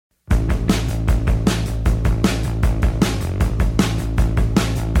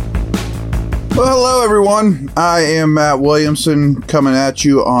Well, hello, everyone. I am Matt Williamson coming at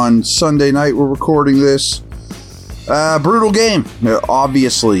you on Sunday night. We're recording this. Brutal game,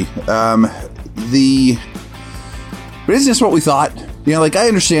 obviously. But isn't this what we thought? You know, like, I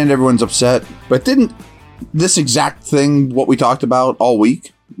understand everyone's upset, but didn't this exact thing what we talked about all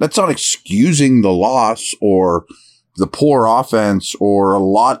week? That's not excusing the loss or the poor offense or a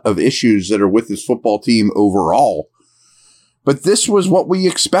lot of issues that are with this football team overall. But this was what we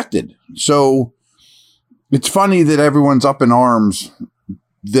expected. So it's funny that everyone's up in arms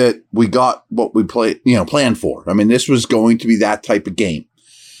that we got what we planned for. I mean, this was going to be that type of game.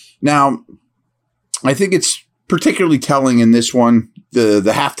 Now, I think it's particularly telling in this one, the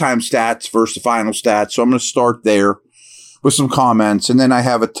halftime stats versus the final stats. So I'm going to start there with some comments, and then I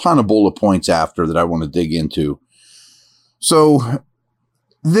have a ton of bullet points after that I want to dig into. So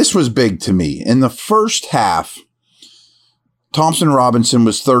this was big to me. In the first half, Thompson Robinson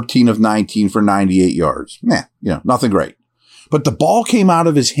was 13 of 19 for 98 yards. Nothing great. But the ball came out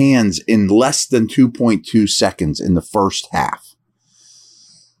of his hands in less than 2.2 seconds in the first half.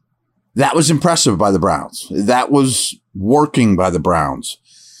 That was impressive by the Browns. That was working by the Browns.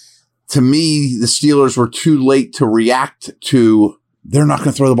 To me, the Steelers were too late to react to, they're not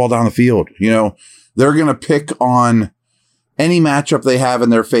going to throw the ball down the field. You know, they're going to pick on any matchup they have in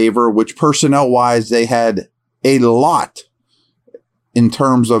their favor, which personnel-wise, they had a lot in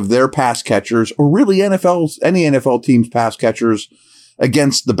terms of their pass catchers, or really any NFL team's pass catchers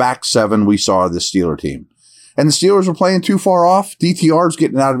against the back seven we saw of the Steeler team. And the Steelers were playing too far off. DTR's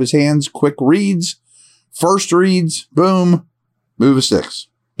getting out of his hands. Quick reads, first reads, boom, move the sticks.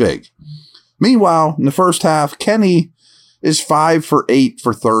 Big. Meanwhile, in the first half, Kenny is 5 for 8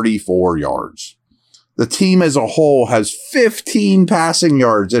 for 34 yards. The team as a whole has 15 passing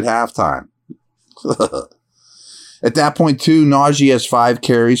yards at halftime. At that point, too, Najee has 5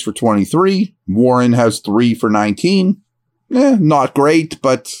 carries for 23. Warren has 3 for 19. Not great,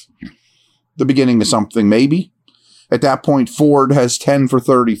 but the beginning of something, maybe. At that point, Ford has 10 for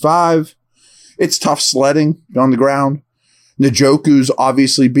 35. It's tough sledding on the ground. Njoku's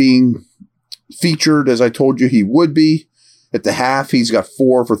obviously being featured, as I told you he would be. At the half, he's got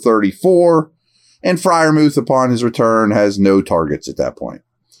 4 for 34. And Freiermuth, upon his return, has no targets at that point.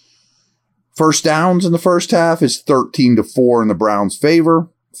 First downs in the first half is 13-4 in the Browns' favor.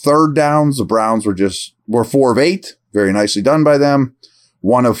 Third downs, the Browns were 4 of 8. Very nicely done by them.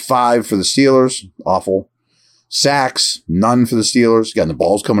 1 of 5 for the Steelers. Awful. Sacks, none for the Steelers. Again, the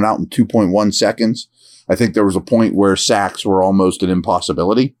ball's coming out in 2.1 seconds. I think there was a point where sacks were almost an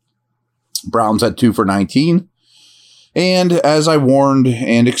impossibility. Browns had 2 for 19. And as I warned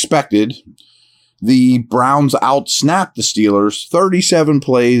and expected, the Browns outsnapped the Steelers 37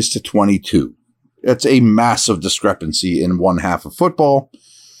 plays to 22. That's a massive discrepancy in one half of football.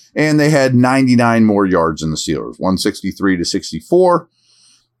 And they had 99 more yards than the Steelers, 163 to 64.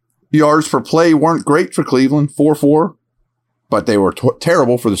 Yards per play weren't great for Cleveland, 4-4, but they were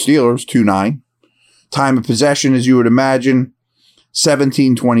terrible for the Steelers, 2-9. Time of possession, as you would imagine,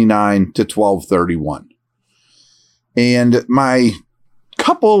 17:29 to 12:31. And my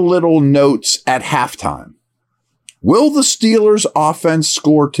couple little notes at halftime. Will the Steelers offense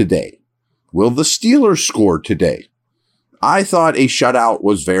score today? Will the Steelers score today? I thought a shutout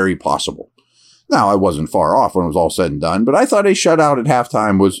was very possible. Now, I wasn't far off when it was all said and done, but I thought a shutout at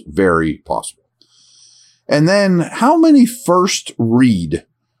halftime was very possible. And then, how many first read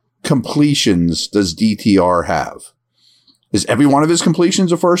completions does DTR have? Is every one of his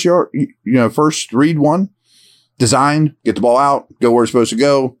completions a first read one? Design, get the ball out, go where it's supposed to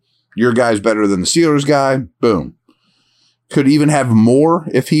go. Your guy's better than the Steelers guy. Boom. Could even have more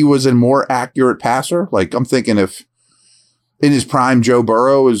if he was a more accurate passer. Like, I'm thinking if in his prime Joe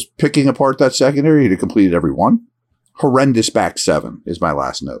Burrow is picking apart that secondary, he'd have completed every one. Horrendous back seven is my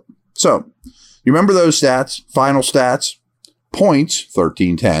last note. So, you remember those stats, final stats. Points,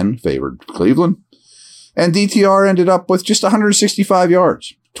 13-10, favored Cleveland. And DTR ended up with just 165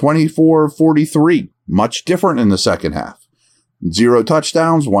 yards, 24-43. Much different in the second half. 0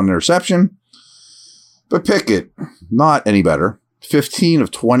 touchdowns, 1 interception. But Pickett, not any better. 15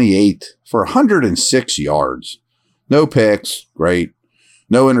 of 28 for 106 yards. No picks, great.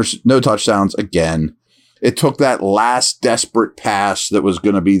 No touchdowns, again. It took that last desperate pass that was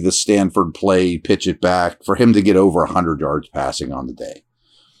going to be the Stanford play, pitch it back, for him to get over 100 yards passing on the day.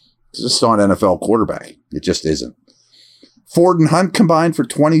 It's just not NFL quarterback. It just isn't. Ford and Hunt combined for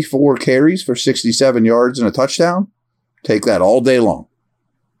 24 carries for 67 yards and a touchdown. Take that all day long.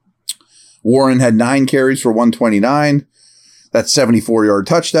 Warren had 9 carries for 129. That's 74-yard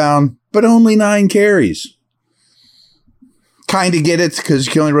touchdown, but only 9 carries. Kind of get it because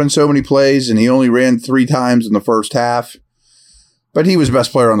you can only run so many plays, and he only ran 3 times in the first half. But he was the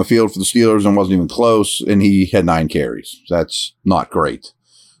best player on the field for the Steelers and wasn't even close, and he had 9 carries. That's not great.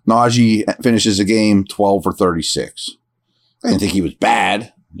 Najee finishes the game 12 for 36. I didn't think he was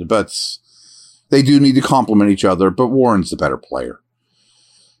bad, but they do need to complement each other, but Warren's the better player.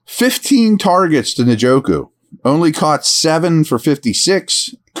 15 targets to Njoku. Only caught 7 for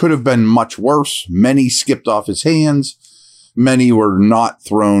 56. Could have been much worse. Many skipped off his hands. Many were not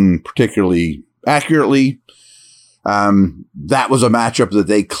thrown particularly accurately. That was a matchup that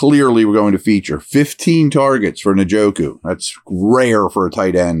they clearly were going to feature. 15 targets for Njoku. That's rare for a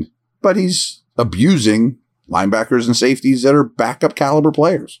tight end, but he's abusing linebackers and safeties that are backup caliber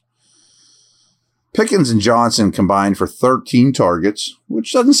players. Pickens and Johnson combined for 13 targets,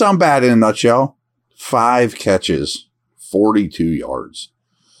 which doesn't sound bad in a nutshell. 5 catches, 42 yards.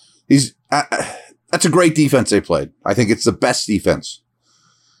 That's a great defense they played. I think it's the best defense.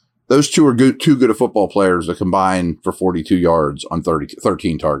 Those two are too good of football players to combine for 42 yards on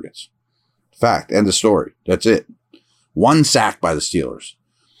 13 targets. Fact. End of story. That's it. 1 sack by the Steelers.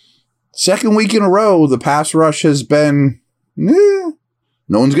 Second week in a row, the pass rush has been, no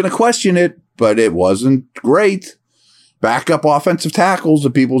one's going to question it, but it wasn't great. Backup offensive tackles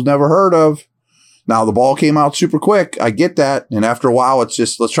that people's never heard of. Now, the ball came out super quick. I get that. And after a while, it's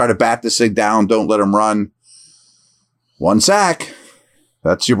just, let's try to bat this thing down. Don't let them run. 1 sack.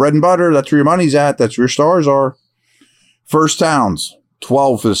 That's your bread and butter. That's where your money's at. That's where your stars are. First downs,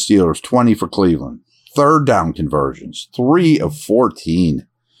 12 for the Steelers, 20 for Cleveland. Third down conversions, 3 of 14.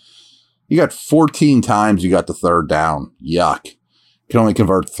 You got 14 times you got the third down. Yuck. You can only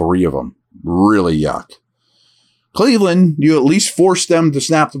convert 3 of them. Really yuck. Cleveland, you at least forced them to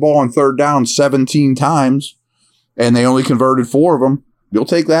snap the ball on third down 17 times, and they only converted 4 of them. You'll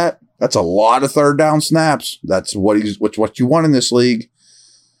take that. That's a lot of third down snaps. That's what you want in this league.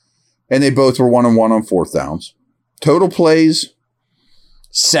 And they both were 1-on-1 on fourth downs. Total plays,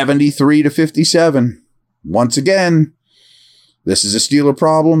 73 to 57. Once again, this is a Steeler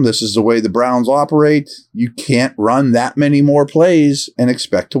problem. This is the way the Browns operate. You can't run that many more plays and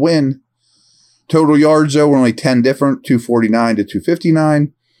expect to win. Total yards, though, were only 10 different, 249 to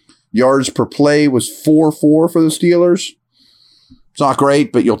 259. Yards per play was 4-4 for the Steelers. It's not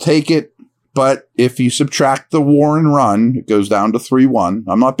great, but you'll take it. But if you subtract the Warren run, it goes down to 3-1.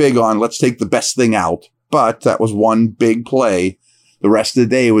 I'm not big on let's take the best thing out, but that was one big play. The rest of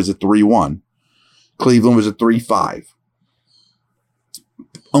the day was at 3-1. Cleveland was at 3-5.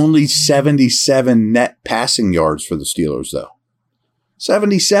 Only 77 net passing yards for the Steelers, though.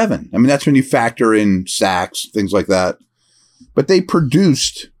 77. I mean, that's when you factor in sacks, things like that. But they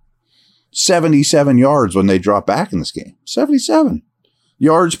produced 77 yards when they dropped back in this game. 77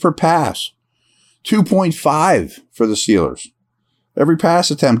 yards per pass. 2.5 for the Steelers. Every pass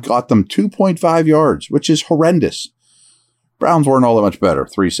attempt got them 2.5 yards, which is horrendous. Browns weren't all that much better.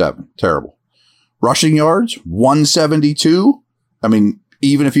 3-7. Terrible. Rushing yards, 172. I mean,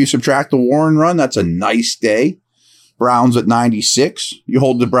 even if you subtract the Warren run, that's a nice day. Browns at 96. You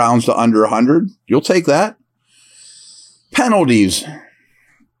hold the Browns to under 100. You'll take that. Penalties.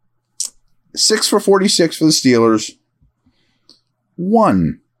 6 for 46 for the Steelers.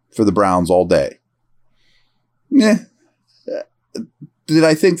 1 for the Browns all day. Did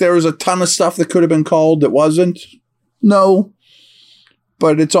I think there was a ton of stuff that could have been called that wasn't? No.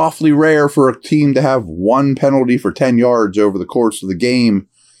 But it's awfully rare for a team to have 1 penalty for 10 yards over the course of the game,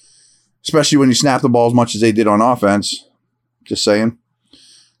 especially when you snap the ball as much as they did on offense. Just saying.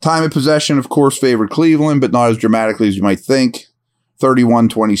 Time of possession, of course, favored Cleveland, but not as dramatically as you might think.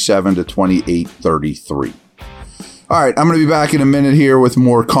 31-27 to 28-33. All right, I'm going to be back in a minute here with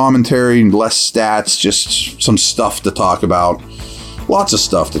more commentary and less stats, just some stuff to talk about. Lots of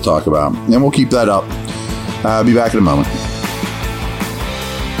stuff to talk about, and we'll keep that up. I'll be back in a moment.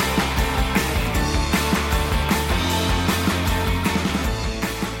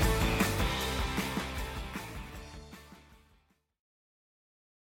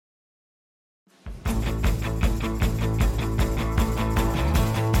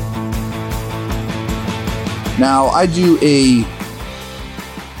 Now, I do a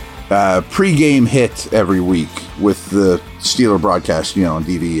pregame hit every week with the Steeler broadcast, on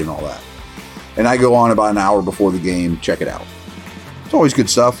TV and all that. And I go on about an hour before the game, check it out. It's always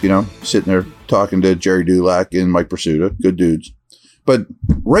good stuff, sitting there talking to Jerry Dulac and Mike Pursuta, good dudes. But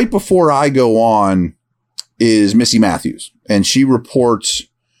right before I go on is Missy Matthews, and she reports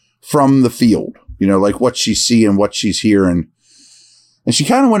from the field, like what she's seeing, what she's hearing. And she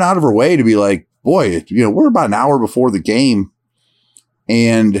kind of went out of her way to be like, boy, we're about an hour before the game,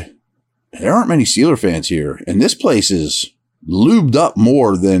 and there aren't many Steeler fans here. And this place is lubed up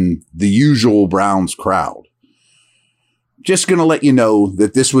more than the usual Browns crowd. Just going to let you know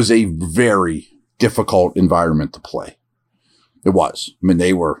that this was a very difficult environment to play. It was. I mean,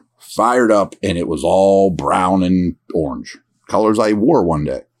 they were fired up, and it was all brown and orange. Colors I wore one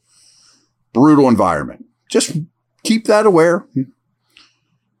day. Brutal environment. Just keep that aware.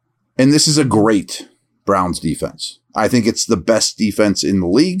 And this is a great Browns defense. I think it's the best defense in the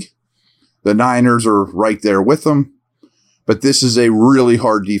league. The Niners are right there with them. But this is a really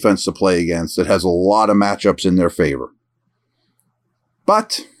hard defense to play against. It has a lot of matchups in their favor.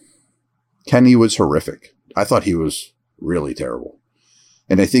 But Kenny was horrific. I thought he was really terrible.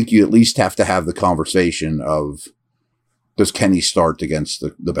 And I think you at least have to have the conversation of, does Kenny start against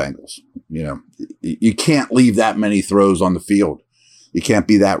the Bengals? You know, you can't leave that many throws on the field. You can't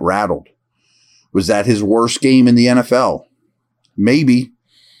be that rattled. Was that his worst game in the NFL? Maybe.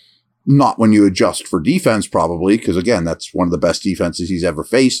 Not when you adjust for defense, probably, because, again, that's one of the best defenses he's ever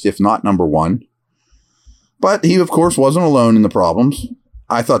faced, if not number one. But he, of course, wasn't alone in the problems.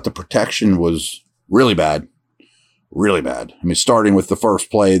 I thought the protection was really bad. Really bad. I mean, starting with the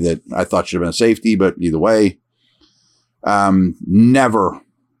first play that I thought should have been a safety, but either way, never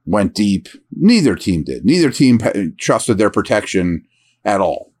went deep. Neither team did. Neither team trusted their protection at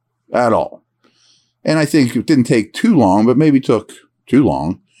all. At all. And I think it didn't take too long, but maybe took too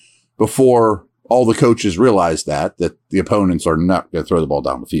long before all the coaches realized that the opponents are not going to throw the ball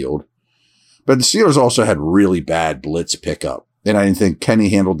down the field. But the Steelers also had really bad blitz pickup. And I didn't think Kenny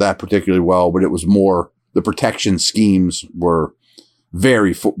handled that particularly well, but it was more the protection schemes were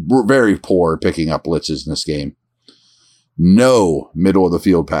very poor at picking up blitzes in this game. No middle of the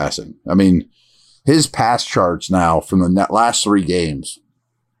field passing. I mean, his pass charts now from the last 3 games,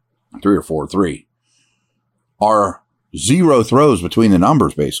 3 or 4, are 0 throws between the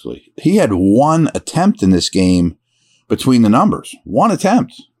numbers, basically. He had 1 attempt in this game between the numbers. 1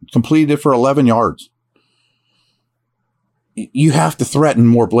 attempt. Completed it for 11 yards. You have to threaten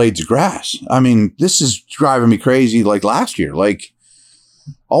more blades of grass. I mean, this is driving me crazy like last year. Like,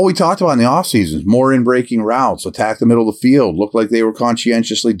 all we talked about in the offseason is more in-breaking routes, attack the middle of the field, looked like they were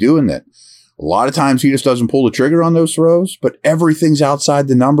conscientiously doing that. A lot of times he just doesn't pull the trigger on those throws, but everything's outside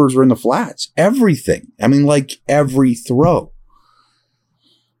the numbers or in the flats. Everything. I mean, like every throw.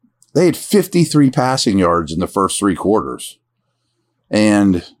 They had 53 passing yards in the first 3 quarters.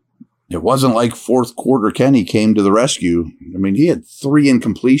 And it wasn't like fourth quarter Kenny came to the rescue. I mean, he had 3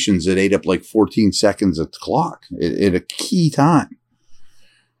 incompletions that ate up like 14 seconds at the clock at a key time.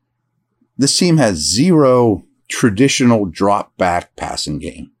 This team has 0 traditional drop back passing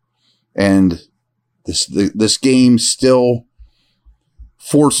game. And this game still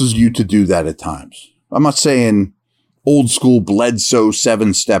forces you to do that at times. I'm not saying old school Bledsoe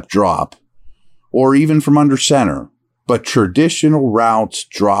 7-step drop or even from under center, but traditional routes,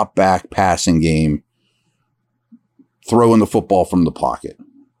 drop back passing game, throwing the football from the pocket.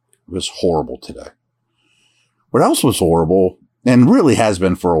 It was horrible today. What else was horrible, and really has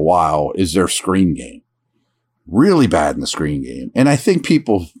been for a while, is their screen game. Really bad in the screen game. And I think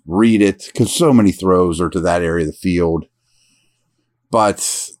people read it because so many throws are to that area of the field.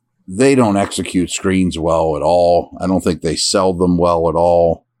 But they don't execute screens well at all. I don't think they sell them well at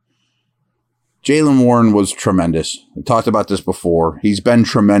all. Jaylen Warren was tremendous. I talked about this before. He's been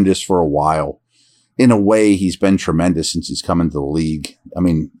tremendous for a while. In a way, he's been tremendous since he's come into the league. I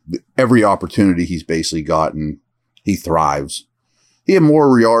mean, every opportunity he's basically gotten, he thrives. He had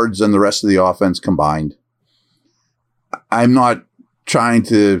more yards than the rest of the offense combined. I'm not trying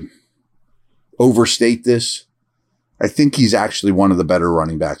to overstate this. I think he's actually one of the better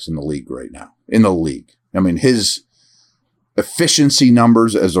running backs in the league right now. In the league. I mean, his efficiency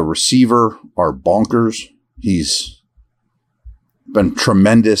numbers as a receiver are bonkers. He's been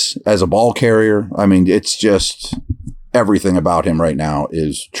tremendous as a ball carrier. I mean, it's just everything about him right now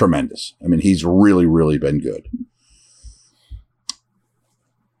is tremendous. I mean, he's really, really been good.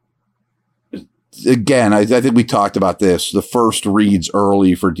 Again, I think we talked about this. The first reads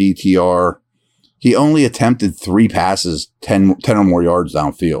early for DTR. He only attempted 3 passes, 10 or more yards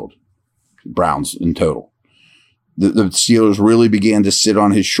downfield. Browns in total. The Steelers really began to sit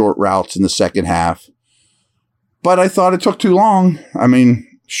on his short routes in the second half. But I thought it took too long. I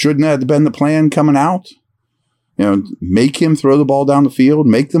mean, shouldn't that have been the plan coming out? You know, make him throw the ball down the field,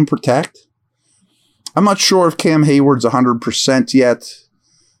 make them protect. I'm not sure if Cam Hayward's 100% yet,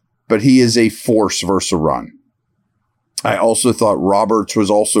 but he is a force versus a run. I also thought Roberts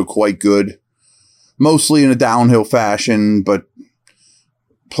was also quite good, mostly in a downhill fashion, but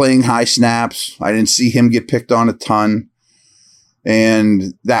playing high snaps. I didn't see him get picked on a ton.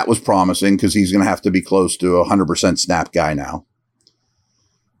 And that was promising because he's going to have to be close to a 100% snap guy now.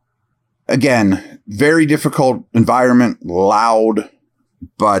 Again, very difficult environment, loud,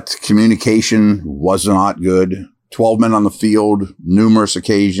 but communication was not good. 12 men on the field, numerous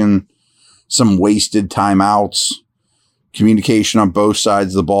occasions, some wasted timeouts. Communication on both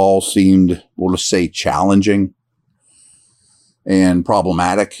sides of the ball seemed, we'll just say, challenging and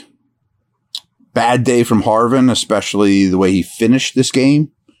problematic. Bad day from Harvin, especially the way he finished this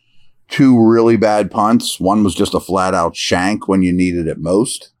game. 2 really bad punts. One was just a flat-out shank when you needed it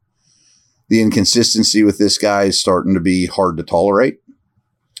most. The inconsistency with this guy is starting to be hard to tolerate.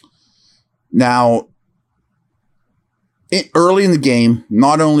 Now, early in the game,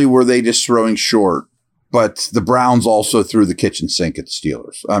 not only were they just throwing short, but the Browns also threw the kitchen sink at the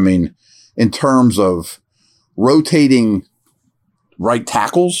Steelers. I mean, in terms of rotating right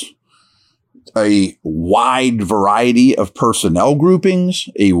tackles, a wide variety of personnel groupings,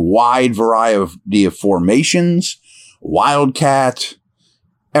 a wide variety of formations, wildcat,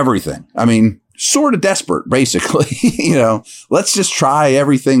 everything. I mean, sort of desperate, basically. Let's just try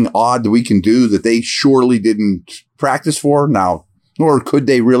everything odd that we can do that they surely didn't practice for now, nor could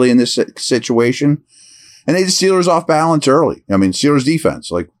they really in this situation. And they just Steelers off balance early. I mean, Steelers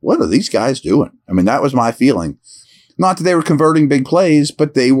defense, like, what are these guys doing? I mean, that was my feeling. Not that they were converting big plays,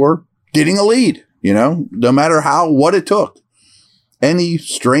 but they were getting a lead, no matter what it took. Any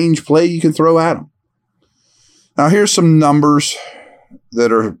strange play you can throw at them. Now, here's some numbers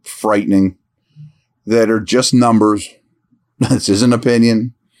that are frightening, that are just numbers. This isn't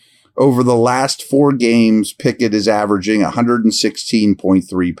opinion. Over the last 4 games, Pickett is averaging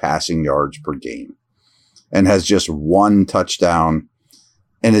 116.3 passing yards per game and has just 1 touchdown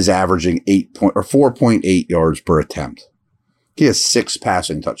and is averaging 4.8 yards per attempt. He has 6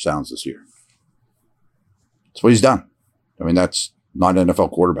 passing touchdowns this year. That's what he's done. I mean, that's not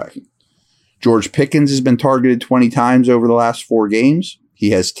NFL quarterbacking. George Pickens has been targeted 20 times over the last 4 games. He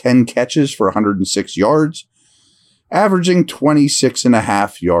has 10 catches for 106 yards, averaging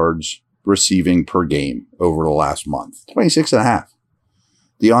 26.5 yards receiving per game over the last month. 26.5.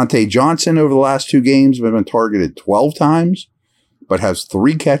 Deontay Johnson over the last 2 games has been targeted 12 times, but has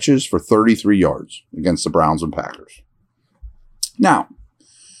 3 catches for 33 yards against the Browns and Packers. Now,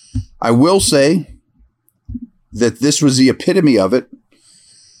 I will say that this was the epitome of it,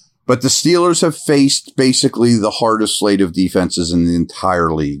 but the Steelers have faced basically the hardest slate of defenses in the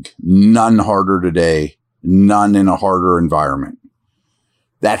entire league. None harder today, none in a harder environment.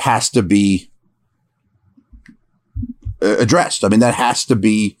 That has to be addressed. I mean, that has to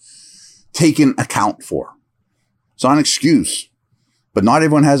be taken account for. It's not an excuse, but not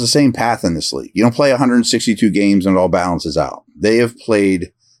everyone has the same path in this league. You don't play 162 games and it all balances out. They have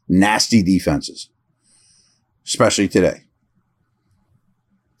played nasty defenses, especially today.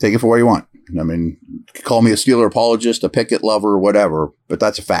 Take it for what you want. I mean, call me a Steeler apologist, a Pickett lover, whatever, but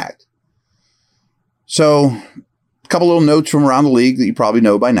that's a fact. So, a couple little notes from around the league that you probably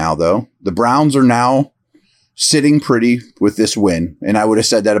know by now, though. The Browns are now sitting pretty with this win, and I would have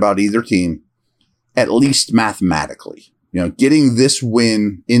said that about either team, at least mathematically. Getting this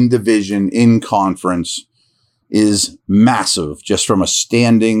win in division, in conference, is massive just from a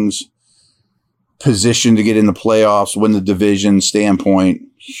standings position to get in the playoffs, win the division standpoint,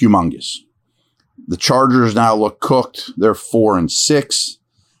 humongous. The Chargers now look cooked. They're 4-6.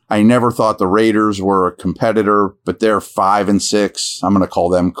 I never thought the Raiders were a competitor, but they're 5-6. I'm going to call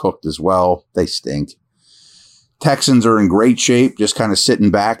them cooked as well. They stink. Texans are in great shape, just kind of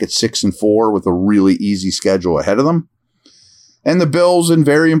sitting back at 6-4 with a really easy schedule ahead of them. And the Bills, in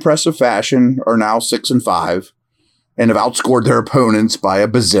very impressive fashion, are now 6-5 and have outscored their opponents by a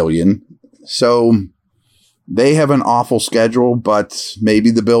bazillion. So they have an awful schedule, but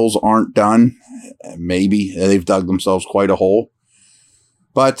maybe the Bills aren't done. Maybe they've dug themselves quite a hole.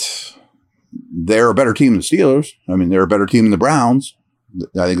 But they're a better team than the Steelers. I mean, they're a better team than the Browns.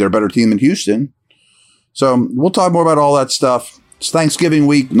 I think they're a better team than Houston. So we'll talk more about all that stuff. It's Thanksgiving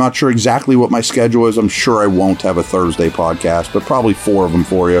week. Not sure exactly what my schedule is. I'm sure I won't have a Thursday podcast, but probably 4 of them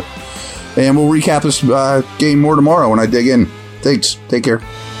for you. And we'll recap this game more tomorrow when I dig in. Thanks. Take care.